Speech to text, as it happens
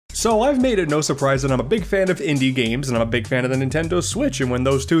So I've made it no surprise that I'm a big fan of indie games and I'm a big fan of the Nintendo Switch, and when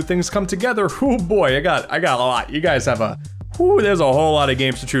those two things come together, oh boy, I got a lot. You guys have there's a whole lot of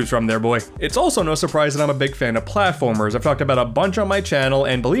games to choose from there, boy. It's also no surprise that I'm a big fan of platformers. I've talked about a bunch on my channel,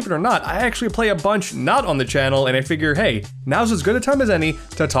 and believe it or not, I actually play a bunch not on the channel, and I figure, hey, now's as good a time as any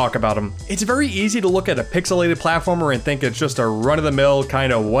to talk about them. It's very easy to look at a pixelated platformer and think it's just a run-of-the-mill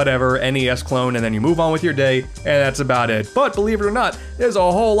kind of whatever NES clone, and then you move on with your day, and that's about it. But believe it or not, there's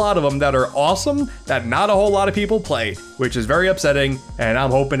a whole lot of them that are awesome that not a whole lot of people play, which is very upsetting, and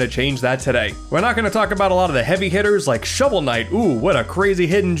I'm hoping to change that today. We're not going to talk about a lot of the heavy hitters like Shovel Knight. Ooh, what a crazy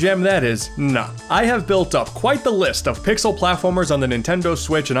hidden gem that is. Nah. I have built up quite the list of pixel platformers on the Nintendo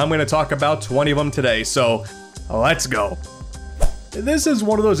Switch, and I'm going to talk about 20 of them today, so let's go. This is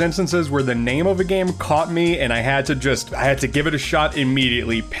one of those instances where the name of a game caught me and I had to give it a shot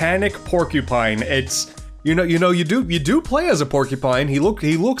immediately. Panic Porcupine. It's, you do play as a porcupine. He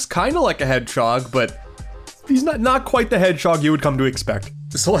looks kind of like a hedgehog, but he's not quite the hedgehog you would come to expect.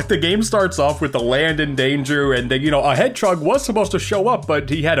 So like the game starts off with the land in danger, and a hedgehog was supposed to show up, but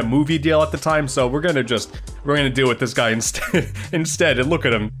he had a movie deal at the time, so we're gonna deal with this guy instead, and look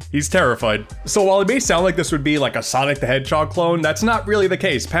at him, he's terrified. So while it may sound like this would be like a Sonic the Hedgehog clone, that's not really the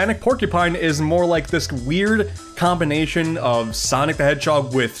case. Panic Porcupine is more like this weird combination of Sonic the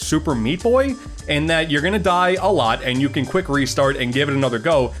Hedgehog with Super Meat Boy, in that you're gonna die a lot and you can quick restart and give it another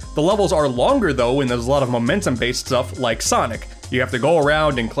go. The levels are longer though, and there's a lot of momentum based stuff like Sonic. You have to go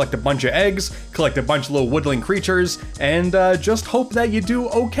around and collect a bunch of eggs, collect a bunch of little woodland creatures, and just hope that you do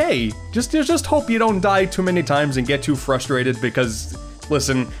okay. Just hope you don't die too many times and get too frustrated, because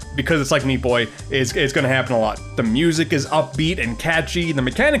listen, because it's like Meat Boy, it's gonna happen a lot. The music is upbeat and catchy, the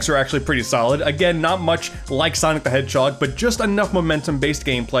mechanics are actually pretty solid. Again, not much like Sonic the Hedgehog, but just enough momentum-based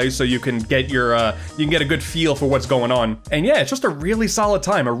gameplay so you can get a good feel for what's going on. And yeah, it's just a really solid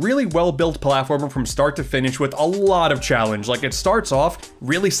time, a really well-built platformer from start to finish with a lot of challenge. Like, it starts off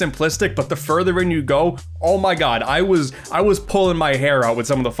really simplistic, but the further in you go, oh my god, I was pulling my hair out with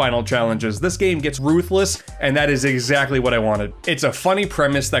some of the final challenges. This game gets ruthless, and that is exactly what I wanted. It's a funny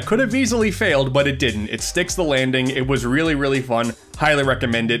premise that could have easily failed, but it didn't. It sticks the landing. It was really, really fun. Highly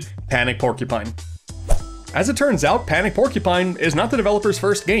recommend it. Panic Porcupine. As it turns out, Panic Porcupine is not the developer's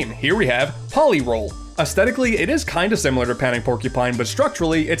first game. Here we have Polyroll. Aesthetically, it is kind of similar to Panic Porcupine, but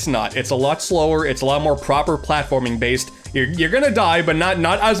structurally, it's not. It's a lot slower, it's a lot more proper platforming based. You're gonna die, but not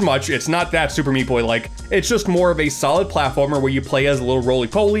as much. It's not that Super Meat Boy-like. It's just more of a solid platformer where you play as a little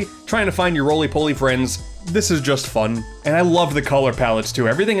roly-poly, trying to find your roly-poly friends. This is just fun. And I love the color palettes too.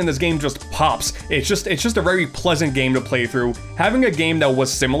 Everything in this game just pops. It's just a very pleasant game to play through. Having a game that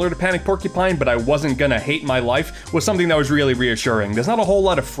was similar to Panic Porcupine, but I wasn't gonna hate my life, was something that was really reassuring. There's not a whole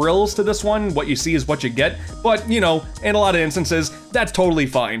lot of frills to this one. What you see is what you get, but in a lot of instances, that's totally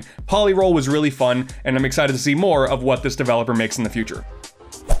fine. Polyroll was really fun, and I'm excited to see more of what this developer makes in the future.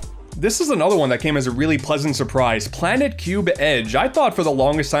 This is another one that came as a really pleasant surprise, Planet Cube Edge. I thought for the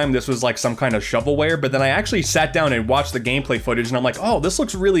longest time this was like some kind of shovelware, but then I actually sat down and watched the gameplay footage and I'm like, oh, this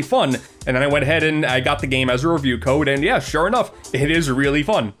looks really fun. And then I went ahead and I got the game as a review code, and yeah, sure enough, it is really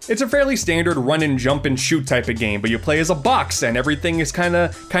fun. It's a fairly standard run and jump and shoot type of game, but you play as a box and everything is kind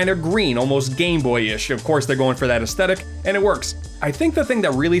of green, almost Game Boy-ish. Of course, they're going for that aesthetic, and it works. I think the thing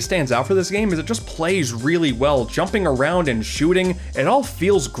that really stands out for this game is it just plays really well. Jumping around and shooting, it all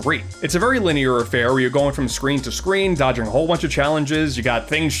feels great. It's a very linear affair where you're going from screen to screen, dodging a whole bunch of challenges. You got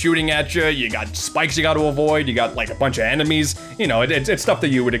things shooting at you, you got spikes you got to avoid, you got like a bunch of enemies. It's stuff that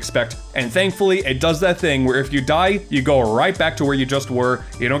you would expect. And thankfully, it does that thing where if you die, you go right back to where you just were.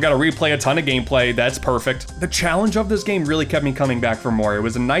 You don't gotta replay a ton of gameplay, that's perfect. The challenge of this game really kept me coming back for more. It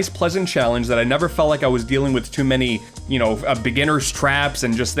was a nice, pleasant challenge that I never felt like I was dealing with too many, beginner's traps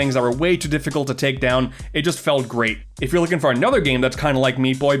and just things that were way too difficult to take down. It just felt great. If you're looking for another game that's kind of like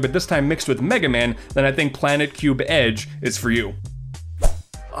Meat Boy, but this time mixed with Mega Man, then I think Planet Cube Edge is for you.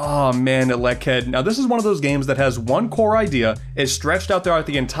 Oh man, Electhead. Now this is one of those games that has one core idea, is stretched out throughout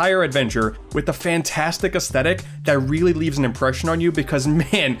the entire adventure with a fantastic aesthetic that really leaves an impression on you because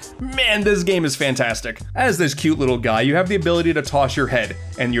man, this game is fantastic. As this cute little guy, you have the ability to toss your head,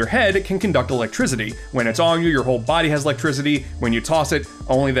 and your head can conduct electricity. When it's on you, your whole body has electricity. When you toss it,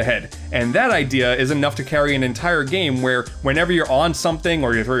 only the head. And that idea is enough to carry an entire game where whenever you're on something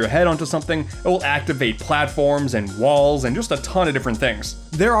or you throw your head onto something, it will activate platforms and walls and just a ton of different things.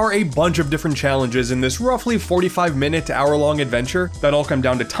 There are a bunch of different challenges in this roughly 45-minute to hour-long adventure that all come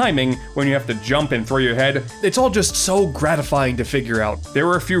down to timing when you have to jump and throw your head. It's all just so gratifying to figure out. There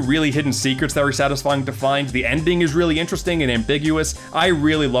were a few really hidden secrets that were satisfying to find. The ending is really interesting and ambiguous. I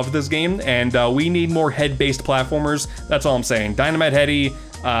really love this game, and we need more head-based platformers. That's all I'm saying. Dynamite Heady,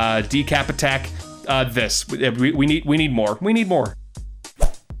 decap attack, this. We need more. We need more.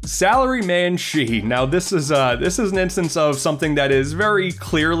 Salaryman She. Now this is an instance of something that is very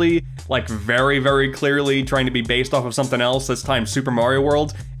clearly, like very clearly trying to be based off of something else, this time Super Mario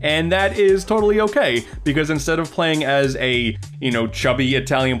World, and that is totally okay, because instead of playing as a, you know, chubby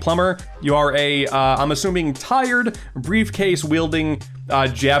Italian plumber, you are a, I'm assuming tired, briefcase-wielding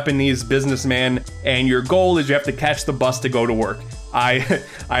Japanese businessman, and your goal is you have to catch the bus to go to work.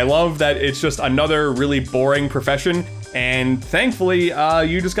 I love that it's just another really boring profession, and thankfully,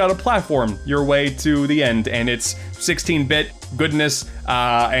 you just gotta platform your way to the end, and it's 16-bit goodness,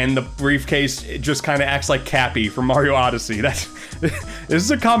 and the briefcase just kind of acts like Cappy from Mario Odyssey. This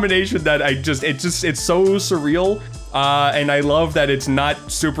is a combination that it's so surreal, and I love that it's not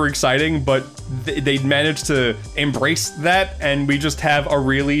super exciting, but they managed to embrace that, and we just have a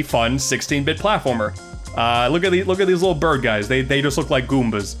really fun 16-bit platformer. Look at these little bird guys. They just look like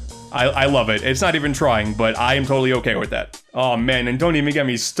Goombas. I love it. It's not even trying, but I am totally okay with that. Oh man, and don't even get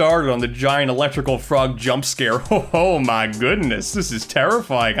me started on the giant electrical frog jump scare. Oh my goodness, this is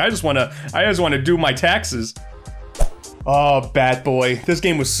terrifying. I just wanna do my taxes. Oh, Bat Boy. This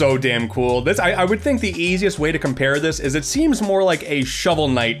game was so damn cool. I would think the easiest way to compare this is it seems more like a Shovel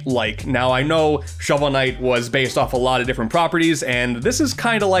Knight-like. Now, I know Shovel Knight was based off a lot of different properties, and this is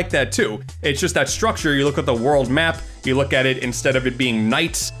kind of like that too. It's just that structure, you look at the world map, you look at it instead of it being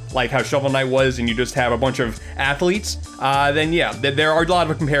knights, like how Shovel Knight was, and you just have a bunch of athletes, then yeah, there are a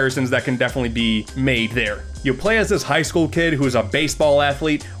lot of comparisons that can definitely be made there. You play as this high school kid who's a baseball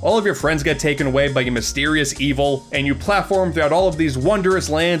athlete, all of your friends get taken away by a mysterious evil, and you platform throughout all of these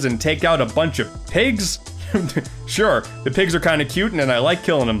wondrous lands and take out a bunch of pigs? Sure, the pigs are kind of cute and I like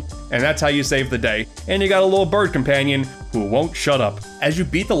killing them, and that's how you save the day. And you got a little bird companion who won't shut up. As you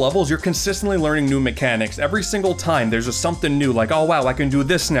beat the levels, you're consistently learning new mechanics. Every single time, there's just something new, like, oh wow, I can do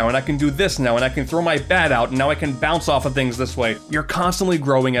this now, and I can do this now, and I can throw my bat out, and now I can bounce off of things this way. You're constantly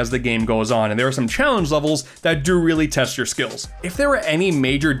growing as the game goes on, and there are some challenge levels that do really test your skills. If there were any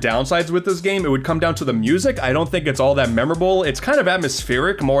major downsides with this game, it would come down to the music. I don't think it's all that memorable. It's kind of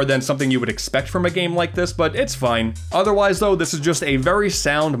atmospheric, more than something you would expect from a game like this, but it's fine. Otherwise though, this is just a very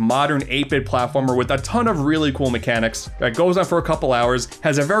sound, modern 8-bit platformer with a ton of really cool mechanics that goes on for a couple hours,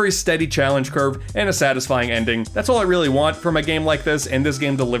 has a very steady challenge curve, and a satisfying ending. That's all I really want from a game like this, and this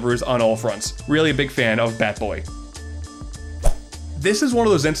game delivers on all fronts. Really a big fan of Bat Boy. This is one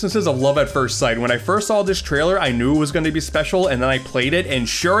of those instances of love at first sight. When I first saw this trailer, I knew it was going to be special, and then I played it, and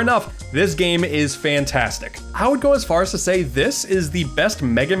sure enough, this game is fantastic. I would go as far as to say this is the best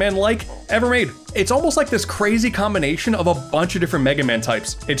Mega Man-like ever made. It's almost like this crazy combination of a bunch of different Mega Man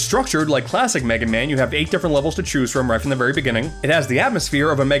types. It's structured like classic Mega Man. You have 8 different levels to choose from right from the very beginning. It has the atmosphere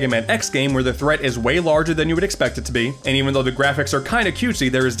of a Mega Man X game where the threat is way larger than you would expect it to be, and even though the graphics are kind of cutesy,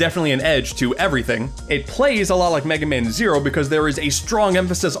 there is definitely an edge to everything. It plays a lot like Mega Man Zero because there is a strong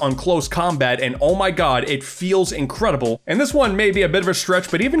emphasis on close combat, and oh my god, it feels incredible. And this one may be a bit of a stretch,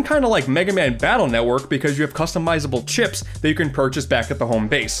 but even kind of like Mega Man Battle Network because you have customizable chips that you can purchase back at the home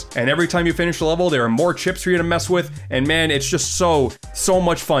base. And every time you finish the level, there are more chips for you to mess with, and man, it's just so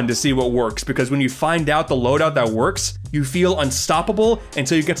much fun to see what works, because when you find out the loadout that works, you feel unstoppable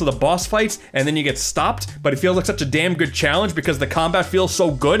until you get to the boss fights, and then you get stopped, but it feels like such a damn good challenge because the combat feels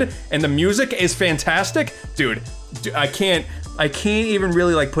so good, and the music is fantastic. Dude, I can't even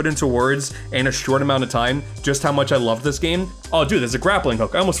really like put into words in a short amount of time just how much I love this game. Oh dude, there's a grappling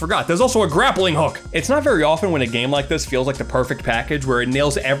hook. I almost forgot. There's also a grappling hook. It's not very often when a game like this feels like the perfect package where it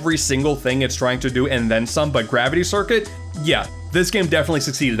nails every single thing it's trying to do and then some, but Gravity Circuit, yeah, this game definitely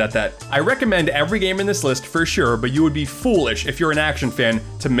succeeded at that. I recommend every game in this list for sure, but you would be foolish if you're an action fan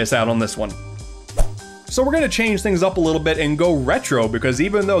to miss out on this one. So we're gonna change things up a little bit and go retro, because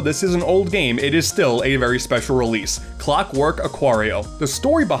even though this is an old game, it is still a very special release. Clockwork Aquario. The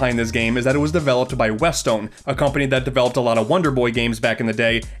story behind this game is that it was developed by Westone, a company that developed a lot of Wonder Boy games back in the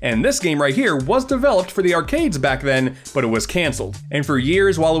day, and this game right here was developed for the arcades back then, but it was cancelled. And for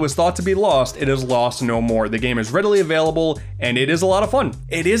years, while it was thought to be lost, it is lost no more. The game is readily available, and it is a lot of fun.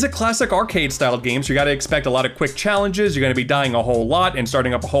 It is a classic arcade-style game, so you gotta expect a lot of quick challenges, you're gonna be dying a whole lot and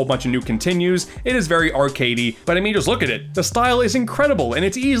starting up a whole bunch of new continues. It is very arcadey, but I mean, just look at it. The style is incredible, and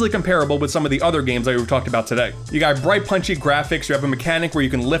it's easily comparable with some of the other games that we've talked about today. You got bright, punchy graphics, you have a mechanic where you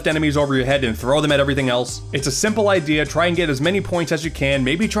can lift enemies over your head and throw them at everything else. It's a simple idea, try and get as many points as you can,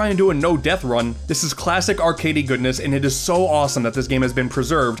 maybe try and do a no-death run. This is classic arcadey goodness, and it is so awesome that this game has been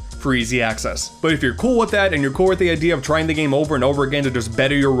preserved for easy access. But if you're cool with that, and you're cool with the idea of trying the game over and over again to just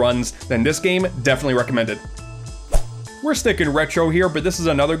better your runs, then this game, definitely recommended. We're sticking retro here, but this is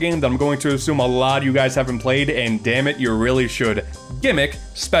another game that I'm going to assume a lot of you guys haven't played, and damn it, you really should. Gimmick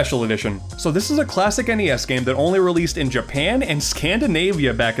Special Edition. So this is a classic NES game that only released in Japan and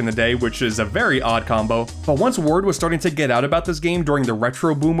Scandinavia back in the day, which is a very odd combo. But once word was starting to get out about this game during the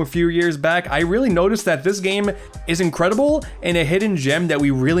retro boom a few years back, I really noticed that this game is incredible and a hidden gem that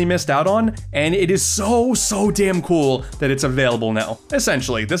we really missed out on, and it is so damn cool that it's available now.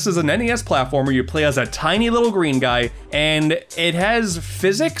 Essentially, this is an NES platformer you play as a tiny little green guy, and it has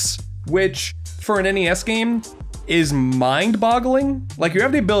physics, which for an NES game is mind-boggling. Like, you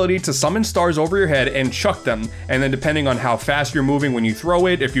have the ability to summon stars over your head and chuck them, and then depending on how fast you're moving when you throw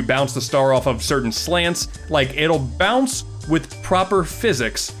it, if you bounce the star off of certain slants, like, it'll bounce with proper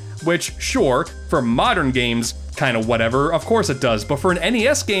physics, which, sure, for modern games, kind of whatever, of course it does, but for an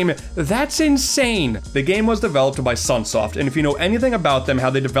NES game, that's insane. The game was developed by Sunsoft, and if you know anything about them,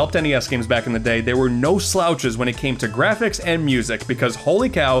 how they developed NES games back in the day, there were no slouches when it came to graphics and music, because holy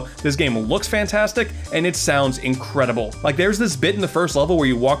cow, this game looks fantastic, and it sounds incredible. Like, there's this bit in the first level where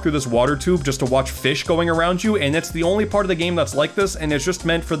you walk through this water tube just to watch fish going around you, and it's the only part of the game that's like this, and it's just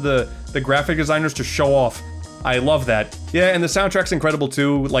meant for the graphic designers to show off. I love that. Yeah, and the soundtrack's incredible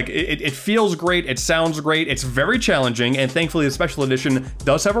too. Like, it feels great, it sounds great, it's very challenging, and thankfully the special edition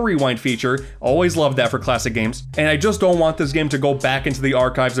does have a rewind feature. Always love that for classic games. And I just don't want this game to go back into the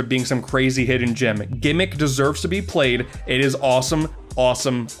archives of being some crazy hidden gem. Gimmick deserves to be played. It is awesome,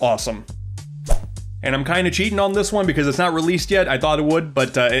 awesome, awesome. And I'm kind of cheating on this one because it's not released yet. I thought it would,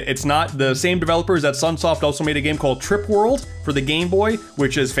 but it's not. The same developers at Sunsoft also made a game called Trip World for the Game Boy,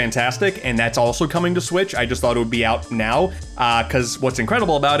 which is fantastic, and that's also coming to Switch. I just thought it would be out now, because what's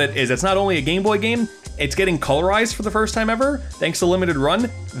incredible about it is it's not only a Game Boy game, it's getting colorized for the first time ever, thanks to Limited Run.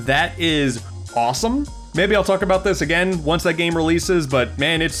 That is awesome. Maybe I'll talk about this again once that game releases, but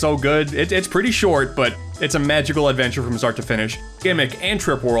man, it's so good. It's pretty short, but it's a magical adventure from start to finish. Gimmick and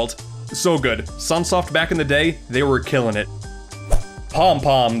Trip World. So good. Sunsoft back in the day, they were killing it. Pom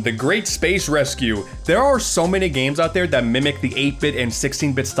Pom, The Great Space Rescue. There are so many games out there that mimic the 8-bit and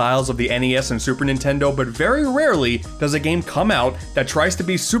 16-bit styles of the NES and Super Nintendo, but very rarely does a game come out that tries to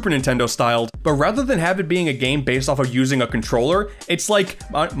be Super Nintendo styled. But rather than have it being a game based off of using a controller, it's like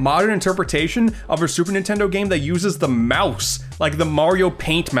a modern interpretation of a Super Nintendo game that uses the mouse, like the Mario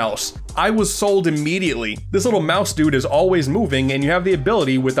Paint mouse. I was sold immediately. This little mouse dude is always moving, and you have the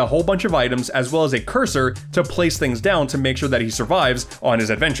ability with a whole bunch of items as well as a cursor to place things down to make sure that he survives on his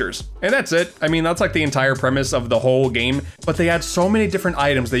adventures. And that's it. I mean, that's like the entire premise of the whole game, but they add so many different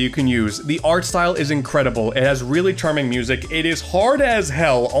items that you can use. The art style is incredible. It has really charming music. It is hard as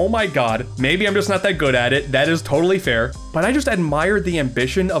hell. Oh my god. Maybe I'm just not that good at it. That is totally fair. But I just admired the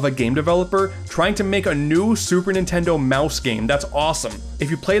ambition of a game developer trying to make a new Super Nintendo mouse game. That's awesome. If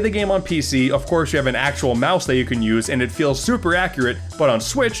you play the game on PC, of course you have an actual mouse that you can use and it feels super accurate, but on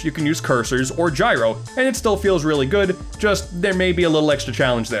Switch you can use cursors or gyro, and it still feels really good, just there may be a little extra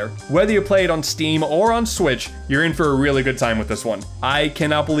challenge there. Whether you play it on Steam or on Switch, you're in for a really good time with this one. I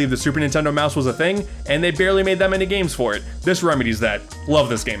cannot believe the Super Nintendo mouse was a thing, and they barely made that many games for it. This remedies that. Love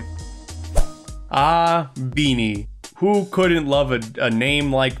this game. Ah, Beanie. Who couldn't love a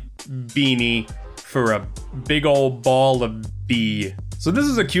name like Beanie for a big old ball of bee? So this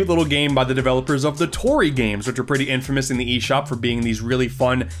is a cute little game by the developers of the Tori games, which are pretty infamous in the eShop for being these really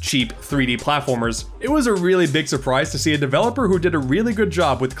fun, cheap 3D platformers. It was a really big surprise to see a developer who did a really good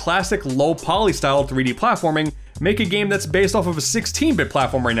job with classic low poly style 3D platforming make a game that's based off of a 16-bit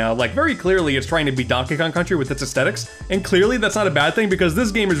platform right now. Like, very clearly it's trying to be Donkey Kong Country with its aesthetics, and clearly that's not a bad thing because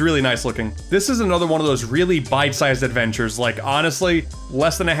this game is really nice looking. This is another one of those really bite-sized adventures, like honestly,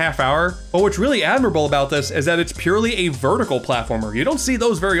 less than a half hour. But what's really admirable about this is that it's purely a vertical platformer. You don't see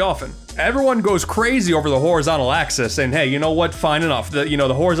those very often. Everyone goes crazy over the horizontal axis, and hey, you know what? Fine enough. The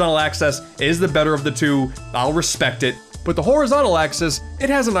horizontal axis is the better of the two. I'll respect it. But the horizontal axis,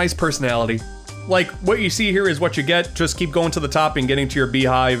 it has a nice personality. Like, what you see here is what you get. Just keep going to the top and getting to your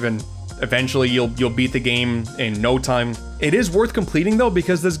beehive, and eventually you'll beat the game in no time. It is worth completing though,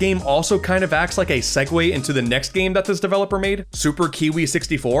 because this game also kind of acts like a segue into the next game that this developer made, Super Kiwi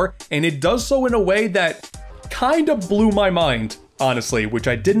 64, and it does so in a way that kind of blew my mind, honestly, which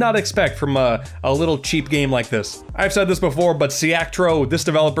I did not expect from a little cheap game like this. I've said this before, but Ciactro, this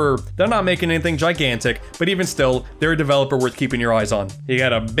developer, they're not making anything gigantic, but even still, they're a developer worth keeping your eyes on. You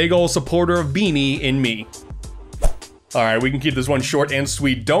got a big old supporter of Beanie in me. Alright, we can keep this one short and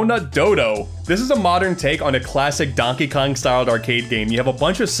sweet. Donut Dodo. This is a modern take on a classic Donkey Kong styled arcade game. You have a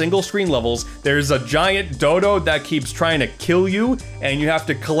bunch of single screen levels. There's a giant dodo that keeps trying to kill you, and you have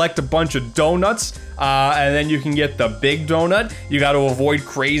to collect a bunch of donuts, and then you can get the big donut. You got to avoid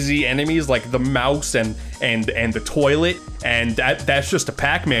crazy enemies like the mouse and and the toilet, and that's just a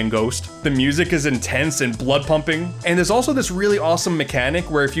Pac-Man ghost. The music is intense and blood pumping. And there's also this really awesome mechanic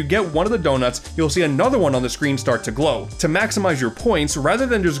where if you get one of the donuts, you'll see another one on the screen start to glow. To maximize your points, rather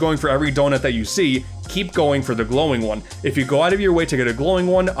than just going for every donut that you see, keep going for the glowing one. If you go out of your way to get a glowing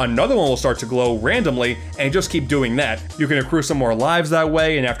one, another one will start to glow randomly, and just keep doing that. You can accrue some more lives that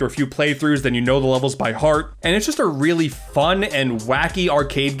way, and after a few playthroughs, then you know the levels by heart. And it's just a really fun and wacky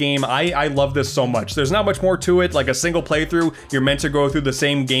arcade game. I love this so much. There's not much more to it. Like a single playthrough, you're meant to go through the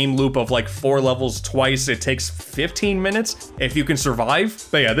same game loop of like 4 levels twice. It takes 15 minutes if you can survive.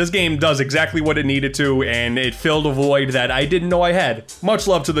 But yeah, this game does exactly what it needed to, and it filled a void that I didn't know I had. Much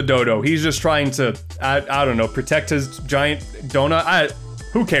love to the dodo. He's just trying to, I don't know, protect his giant donut.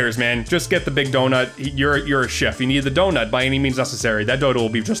 Who cares, man? Just get the big donut. You're a chef. You need the donut by any means necessary. That dodo will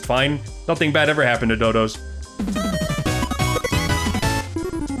be just fine. Nothing bad ever happened to dodos.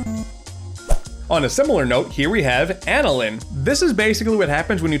 On a similar note, here we have Aniline. This is basically what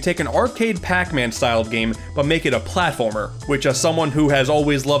happens when you take an arcade Pac-Man styled game, but make it a platformer, which as someone who has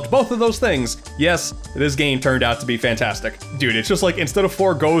always loved both of those things, yes, this game turned out to be fantastic. Dude, it's just like instead of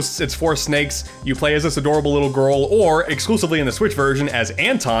 4 ghosts, it's 4 snakes. You play as this adorable little girl, or exclusively in the Switch version as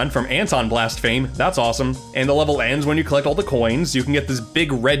Anton from Anton Blast fame. That's awesome. And the level ends when you collect all the coins. You can get this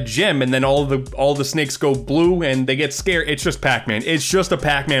big red gem, and then all the snakes go blue and they get scared. It's just Pac-Man. It's just a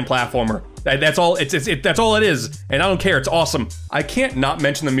Pac-Man platformer. That's all. That's all it is, and I don't care. It's awesome. I can't not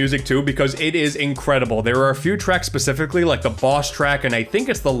mention the music too because it is incredible. There are a few tracks specifically, like the boss track, and I think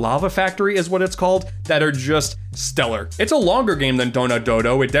it's the Lava Factory is what it's called, that are just stellar. It's a longer game than Donut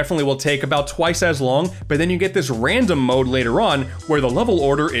Dodo. It definitely will take about twice as long, but then you get this random mode later on where the level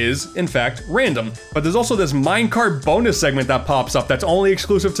order is, in fact, random. But there's also this minecart bonus segment that pops up that's only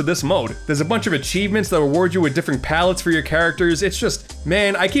exclusive to this mode. There's a bunch of achievements that reward you with different palettes for your characters. It's just,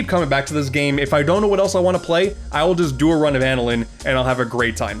 man, I keep coming back to this game. If I don't know what else I want to play, I will just do a run of Aniline and I'll have a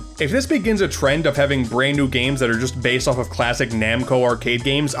great time. If this begins a trend of having brand new games that are just based off of classic Namco arcade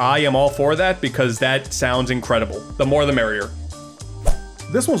games, I am all for that because that sounds incredible. The more the merrier.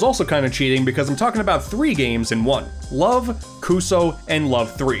 This one's also kind of cheating because I'm talking about 3 games in one. Love, Kuso, and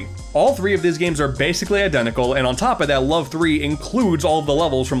Love 3. All 3 of these games are basically identical, and on top of that, Love 3 includes all of the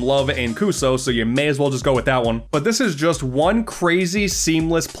levels from Love and Kuso, so you may as well just go with that one. But this is just one crazy,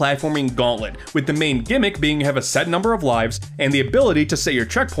 seamless platforming gauntlet, with the main gimmick being you have a set number of lives, and the ability to set your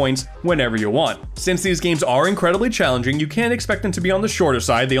checkpoints whenever you want. Since these games are incredibly challenging, you can't expect them to be on the shorter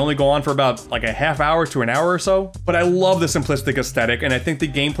side. They only go on for about like a half hour to an hour or so. But I love the simplistic aesthetic, and I think the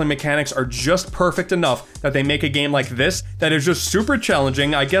gameplay mechanics are just perfect enough that they make a game like this that is just super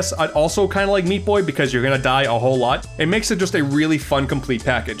challenging. I guess I'd also kind of like Meat Boy because you're gonna die a whole lot. It makes it just a really fun, complete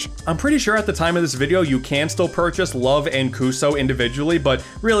package. I'm pretty sure at the time of this video, you can still purchase Love and Kuso individually, but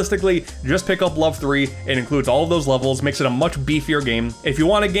realistically, just pick up Love 3. It includes all of those levels, makes it a much beefier game. If you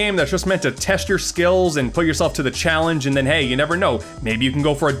want a game that's just meant to test your skills and put yourself to the challenge, and then hey, you never know, maybe you can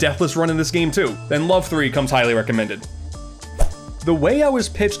go for a deathless run in this game too, then Love 3 comes highly recommended. The way I was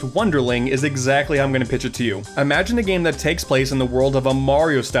pitched Wonderling is exactly how I'm going to pitch it to you. Imagine a game that takes place in the world of a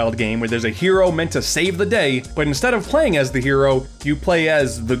Mario-styled game where there's a hero meant to save the day, but instead of playing as the hero, you play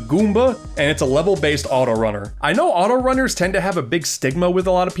as the Goomba, and it's a level-based auto-runner. I know auto-runners tend to have a big stigma with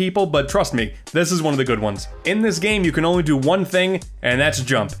a lot of people, but trust me, this is one of the good ones. In this game, you can only do one thing, and that's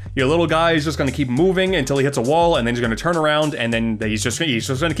jump. Your little guy is just going to keep moving until he hits a wall, and then he's going to turn around, and then he's just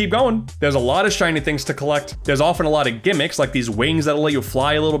going to keep going. There's a lot of shiny things to collect. There's often a lot of gimmicks, like these wings that'll let you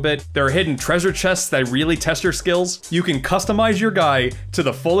fly a little bit. There are hidden treasure chests that really test your skills. You can customize your guy to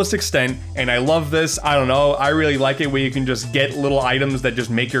the fullest extent, and I love this. I don't know, I really like it where you can just get little items that just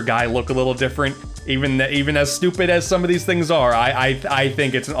make your guy look a little different. Even as stupid as some of these things are, I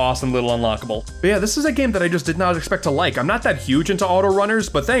think it's an awesome little unlockable. But yeah, this is a game that I just did not expect to like. I'm not that huge into auto runners,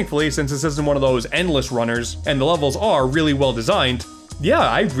 but thankfully, since this isn't one of those endless runners, and the levels are really well designed, yeah,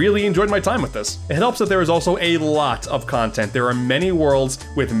 I really enjoyed my time with this. It helps that there is also a lot of content. There are many worlds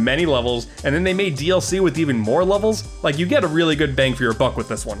with many levels, and then they made DLC with even more levels. Like, you get a really good bang for your buck with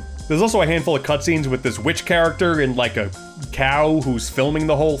this one. There's also a handful of cutscenes with this witch character and like a cow who's filming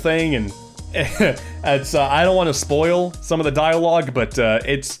the whole thing, and it's I don't want to spoil some of the dialogue, but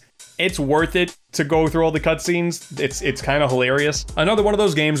it's worth it to go through all the cutscenes. It's kind of hilarious. Another one of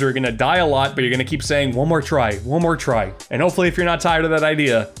those games where you're gonna die a lot, but you're gonna keep saying, one more try, one more try. And hopefully if you're not tired of that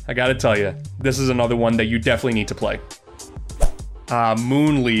idea, I gotta tell you, this is another one that you definitely need to play.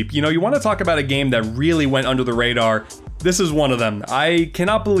 Moonleap. You know, you want to talk about a game that really went under the radar. This is one of them. I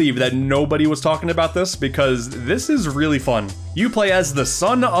cannot believe that nobody was talking about this because this is really fun. You play as the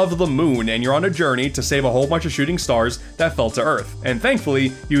son of the moon, and you're on a journey to save a whole bunch of shooting stars that fell to Earth. And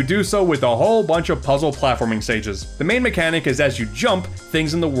thankfully, you do so with a whole bunch of puzzle platforming stages. The main mechanic is as you jump,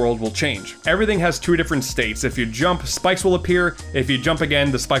 things in the world will change. Everything has two different states. If you jump, spikes will appear. If you jump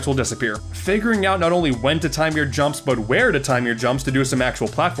again, the spikes will disappear. Figuring out not only when to time your jumps, but where to time your jumps to do some actual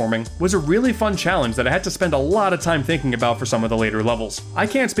platforming was a really fun challenge that I had to spend a lot of time thinking about for some of the later levels. I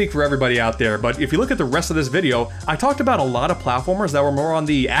can't speak for everybody out there, but if you look at the rest of this video, I talked about a lot of platformers that were more on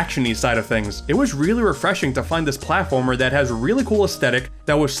the action-y side of things. It was really refreshing to find this platformer that has a really cool aesthetic,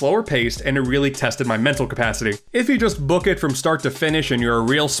 that was slower paced, and it really tested my mental capacity. If you just book it from start to finish and you're a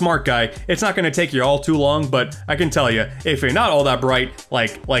real smart guy, it's not going to take you all too long, but I can tell you, if you're not all that bright,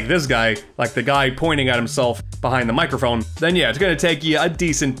 like this guy, like the guy pointing at himself behind the microphone, then yeah, it's going to take you a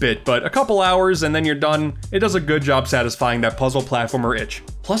decent bit, but a couple hours and then you're done. It does a good job satisfying that puzzle platformer itch.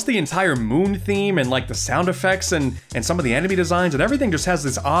 Plus the entire moon theme and like the sound effects and some of the enemy designs and everything just has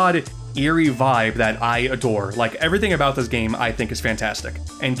this odd, eerie vibe that I adore. Like everything about this game I think is fantastic.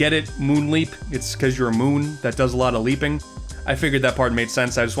 And get it, moon leap, it's because you're a moon that does a lot of leaping. I figured that part made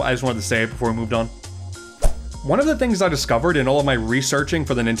sense, I just wanted to say it before we moved on. One of the things I discovered in all of my researching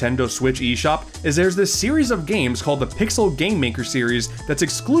for the Nintendo Switch eShop is there's this series of games called the Pixel Game Maker series that's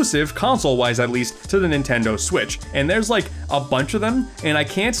exclusive, console-wise at least, to the Nintendo Switch. And there's like a bunch of them, and I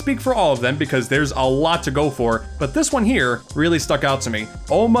can't speak for all of them because there's a lot to go for, but this one here really stuck out to me.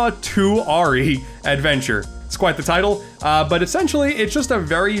 Oma 2 Ari Adventure. It's quite the title, but essentially it's just a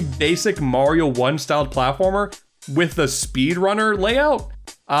very basic Mario 1 styled platformer with the speedrunner layout.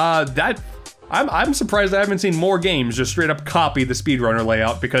 I'm surprised I haven't seen more games just straight up copy the speedrunner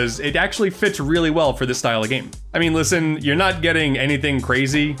layout because it actually fits really well for this style of game. I mean, listen, you're not getting anything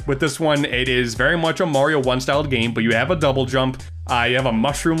crazy with this one. It is very much a Mario 1 styled game, but you have a double jump. You have a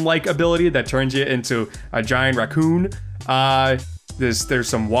mushroom-like ability that turns you into a giant raccoon. There's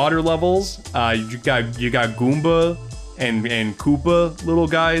some water levels. You got Goomba and Koopa little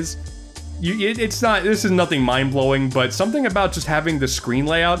guys. This is nothing mind-blowing, but something about just having the screen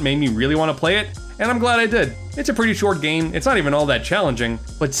layout made me really want to play it, and I'm glad I did. It's a pretty short game, it's not even all that challenging,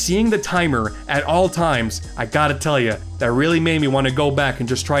 but seeing the timer at all times, I gotta tell you, that really made me want to go back and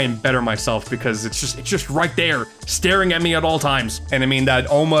just try and better myself because it's just right there, staring at me at all times. And I mean, that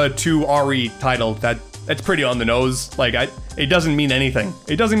Oma 2 Ari title, that's pretty on the nose. Like, it doesn't mean anything.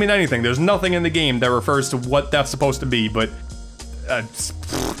 It doesn't mean anything. There's nothing in the game that refers to what that's supposed to be, but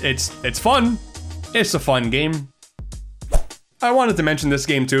it's fun. It's a fun game. I wanted to mention this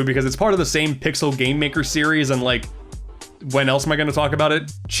game too because it's part of the same Pixel Game Maker series, and like, when else am I going to talk about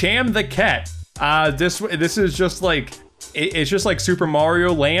it? Cham the Cat. This is just like, it's just like Super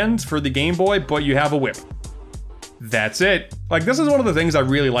Mario Land for the Game Boy, but you have a whip. That's it. Like, this is one of the things I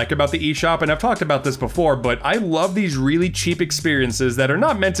really like about the eShop, and I've talked about this before, but I love these really cheap experiences that are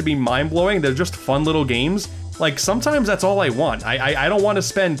not meant to be mind-blowing, they're just fun little games. Like, sometimes that's all I want. I don't want to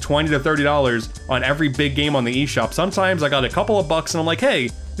spend $20 to $30 on every big game on the eShop. Sometimes I got a couple of bucks and I'm like, hey,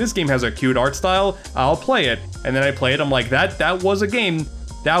 this game has a cute art style, I'll play it. And then I play it, I'm like, that was a game.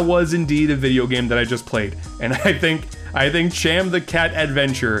 That was indeed a video game that I just played. And I think Cham the Cat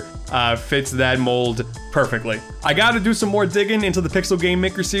Adventure fits that mold perfectly. I gotta do some more digging into the Pixel Game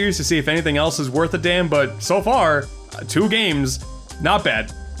Maker series to see if anything else is worth a damn, but so far, 2 games, not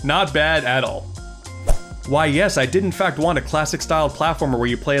bad. Not bad at all. Why yes, I did in fact want a classic style platformer where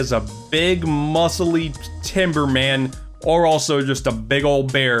you play as a big muscly timber man, or also just a big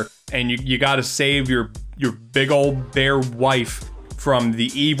old bear, and you gotta save your big old bear wife from the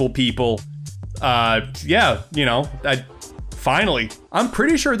evil people. Yeah, you know, finally. I'm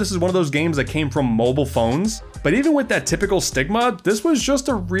pretty sure this is one of those games that came from mobile phones, but even with that typical stigma, this was just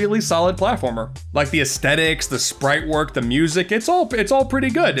a really solid platformer. Like the aesthetics, the sprite work, the music, it's all pretty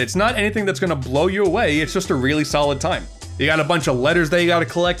good. It's not anything that's gonna blow you away, it's just a really solid time. You got a bunch of letters that you gotta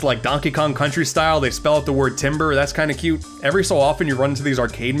collect, like Donkey Kong Country style, they spell out the word timber, that's kinda cute. Every so often you run into these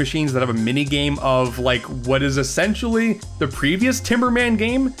arcade machines that have a mini game of like what is essentially the previous Timberman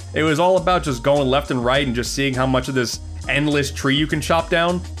game. It was all about just going left and right and just seeing how much of this endless tree you can chop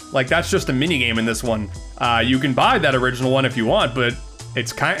down. Like, that's just a mini game in this one. You can buy that original one if you want, but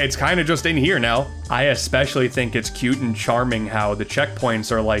it's kind of just in here now. I especially think it's cute and charming how the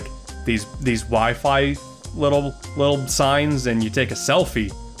checkpoints are like these Wi-Fi little signs, and you take a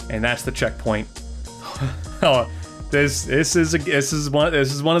selfie, and that's the checkpoint. Oh, this is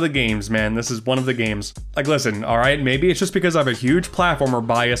one of the games, man. This is one of the games. Like, listen, all right, maybe it's just because I have a huge platformer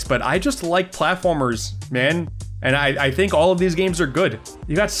bias, but I just like platformers, man. And I think all of these games are good.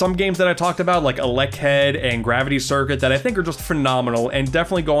 You got some games that I talked about, like Electhead and Gravity Circuit, that I think are just phenomenal and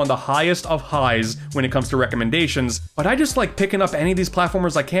definitely go on the highest of highs when it comes to recommendations. But I just like picking up any of these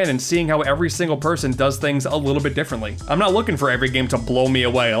platformers I can and seeing how every single person does things a little bit differently. I'm not looking for every game to blow me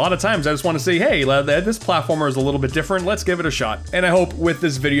away. A lot of times I just want to say, hey, this platformer is a little bit different, let's give it a shot. And I hope with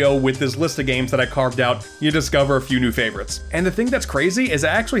this video, with this list of games that I carved out, you discover a few new favorites. And the thing that's crazy is I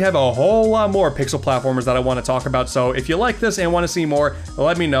actually have a whole lot more pixel platformers that I want to talk about, so if you like this and want to see more,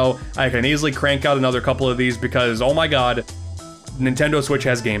 let me know. I can easily crank out another couple of these because, oh my god, Nintendo Switch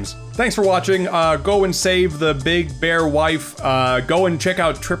has games. Thanks for watching. Go and save the big bear wife. Go and check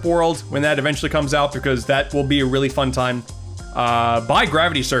out Trip World when that eventually comes out, because that will be a really fun time. Buy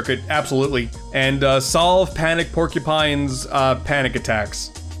Gravity Circuit, absolutely. And solve Panic Porcupine's panic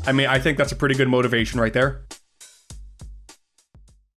attacks. I mean, I think that's a pretty good motivation right there.